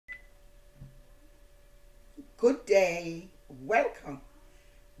Good day, welcome.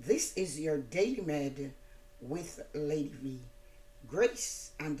 This is your Daily Med with Lady V.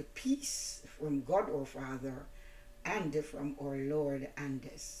 Grace and peace from God our Father and from our Lord and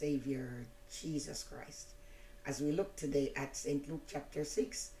Savior Jesus Christ. As we look today at St. Luke chapter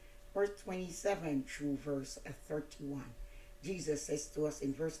 6, verse 27 through verse 31. Jesus says to us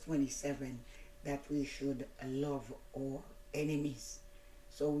in verse 27 that we should love our enemies.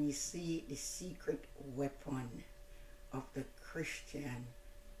 So we see the secret weapon of the Christian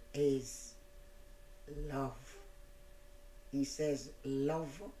is love. He says,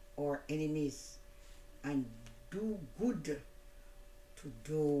 love our enemies and do good to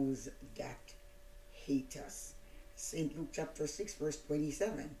those that hate us. St. Luke chapter 6 verse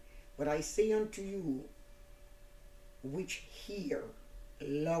 27. But I say unto you which hear,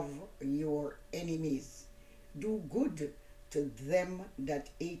 love your enemies, do good to them that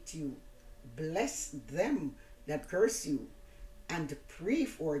hate you, bless them that curse you, and pray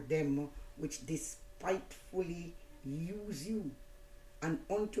for them which despitefully use you. And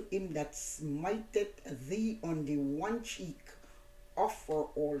unto him that smiteth thee on the one cheek, offer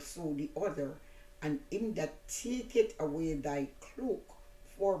also the other, and him that taketh away thy cloak,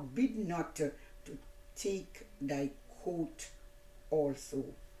 forbid not to take thy coat also.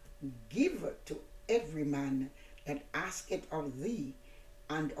 Give to every man that asketh of thee,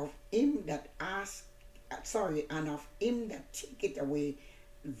 and of him that and of him that taketh away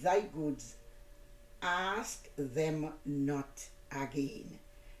thy goods, ask them not again.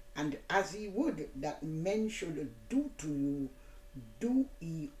 And as ye would that men should do to you, do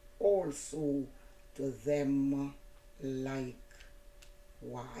ye also to them likewise.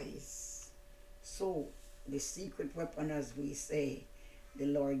 So the secret weapon, as we say, the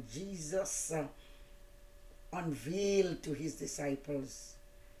Lord Jesus unveiled to his disciples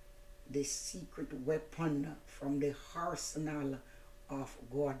the secret weapon from the arsenal of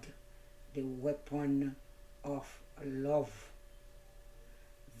God, the weapon of love.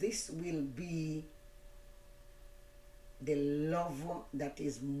 This will be the love that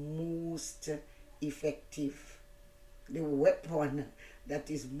is most effective, the weapon that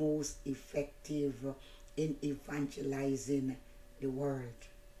is most effective in evangelizing the world.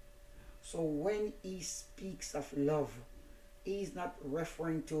 So when he speaks of love, he is not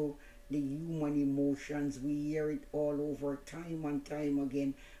referring to the human emotions. We hear it all over time and time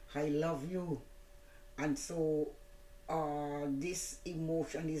again. I love you. And so this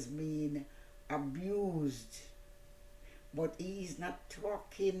emotion is being abused. But he is not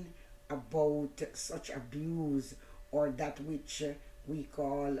talking about such abuse or that which we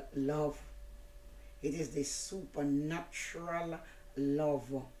call love. It is the supernatural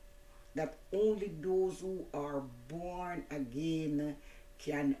love that only those who are born again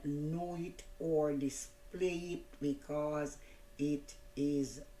can know it or display it, because it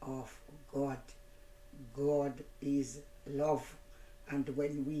is of God. God is love. And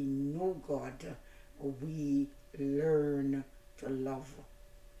when we know God, we learn to love.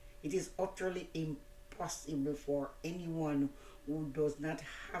 It is utterly impossible for anyone who does not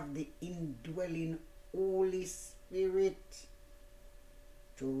have the indwelling Holy Spirit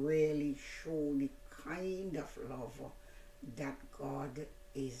to really show the kind of love that God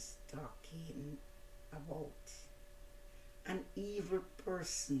is talking about. An evil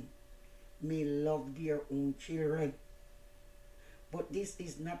person may love their own children, but this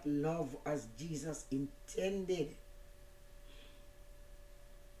is not love as Jesus intended.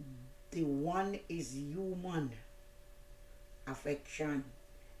 The one is human affection,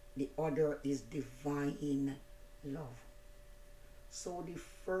 the other is divine love. So the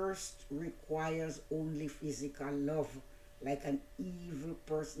first requires only physical love, like an evil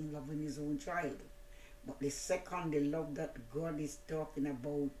person loving his own child. But the second, the love that God is talking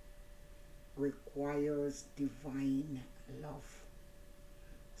about, requires divine love.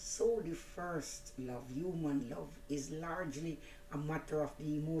 So the first love, human love, is largely a matter of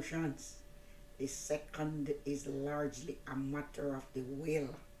the emotions. The second is largely a matter of the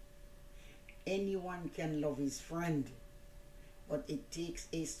will. Anyone can love his friend, but it takes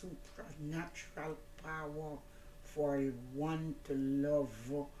a supernatural power for one to love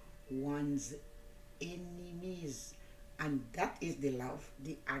one's enemies. And that is the love,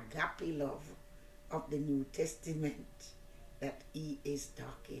 the agape love of the New Testament that he is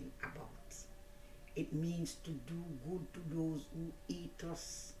talking about. It means to do good to those who hate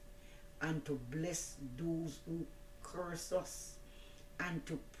us, and to bless those who curse us, and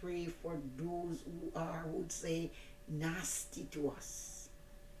to pray for those who are, would say, nasty to us.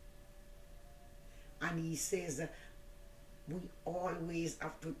 And he says we always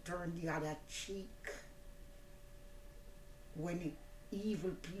have to turn the other cheek when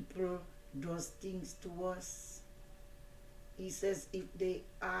evil people does things to us. He says if they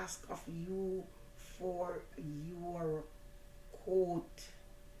ask of you for your coat,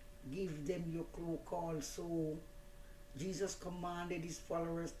 give them your cloak also. Jesus commanded his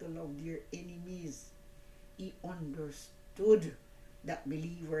followers to love their enemies. He understood that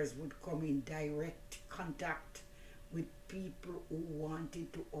believers would come in direct contact with people who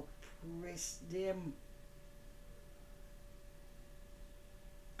wanted to oppress them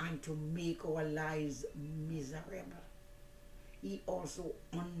and to make our lives miserable. He also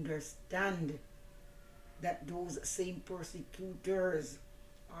understands that those same persecutors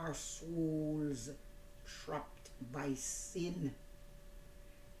are souls trapped by sin,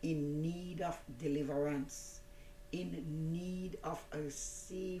 in need of deliverance, in need of a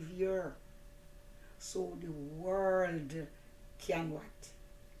savior. So the world can what?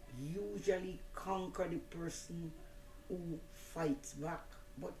 Usually conquer the person who fights back.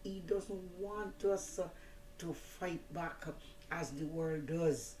 But he doesn't want us to fight back as the world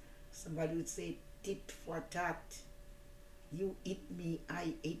does. Somebody would say tit for tat. You hit me,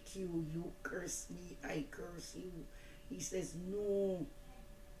 I hit you. You curse me, I curse you. He says no,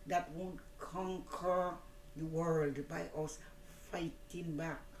 that won't conquer the world by us fighting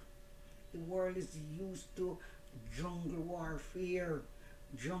back. The world is used to jungle warfare,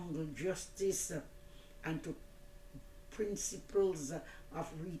 jungle justice, and to principles of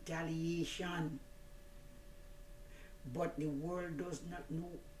retaliation. But the world does not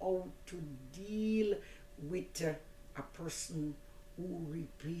know how to deal with a person who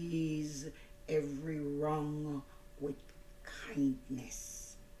repays every wrong with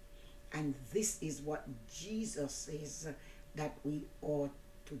kindness. And this is what Jesus says that we ought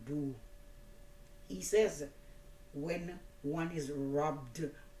to do. He says, when one is robbed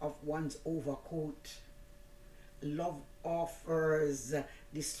of one's overcoat, love offers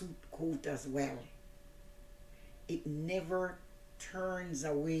the suit coat as well. It never turns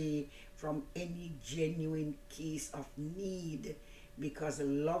away from any genuine case of need, because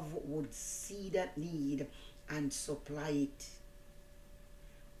love would see that need and supply it.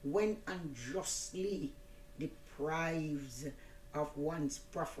 When unjustly deprived of one's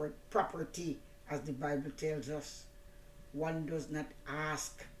property, as the Bible tells us, one does not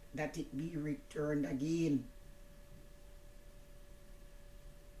ask that it be returned again.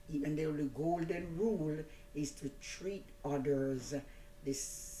 Even though the golden rule is to treat others the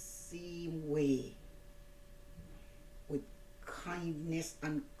same way, with kindness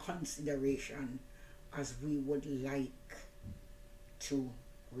and consideration as we would like to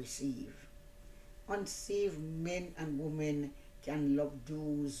receive. Unsaved men and women can love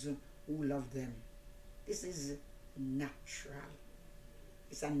those who love them. This is natural.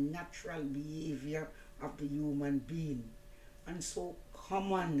 It's a natural behavior of the human being, and so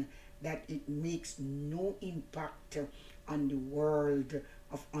common that it makes no impact on the world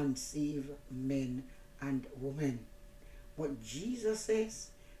of unsaved men and women. But Jesus says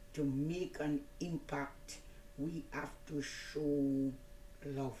to make an impact, we have to show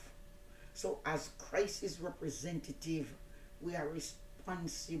love. So as Christ's representative, we are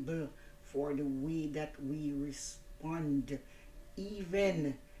responsible for the way that we respond,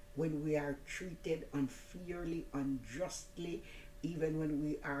 even when we are treated unfairly, unjustly, even when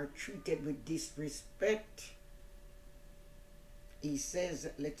we are treated with disrespect. He says,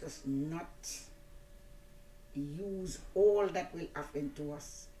 let us not use all that will happen to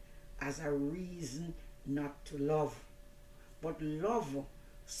us as a reason not to love, but love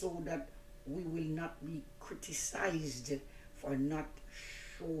so that we will not be criticized for not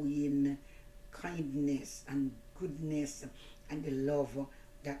showing kindness and goodness and the love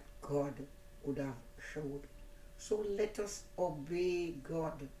that God would have showed. So let us obey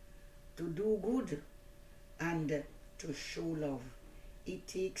God to do good and to show love. It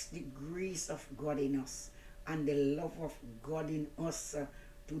takes the grace of God in us and the love of God in us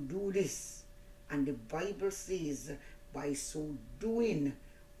to do this. And the Bible says, by so doing,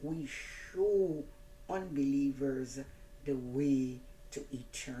 we show unbelievers the way to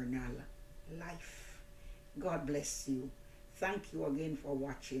eternal life. God bless you. Thank you again for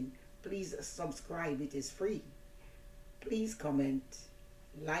watching. Please subscribe. It is free. Please comment,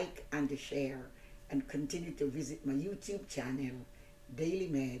 like, and share, and continue to visit my YouTube channel, Daily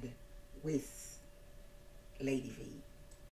Med with Lady V.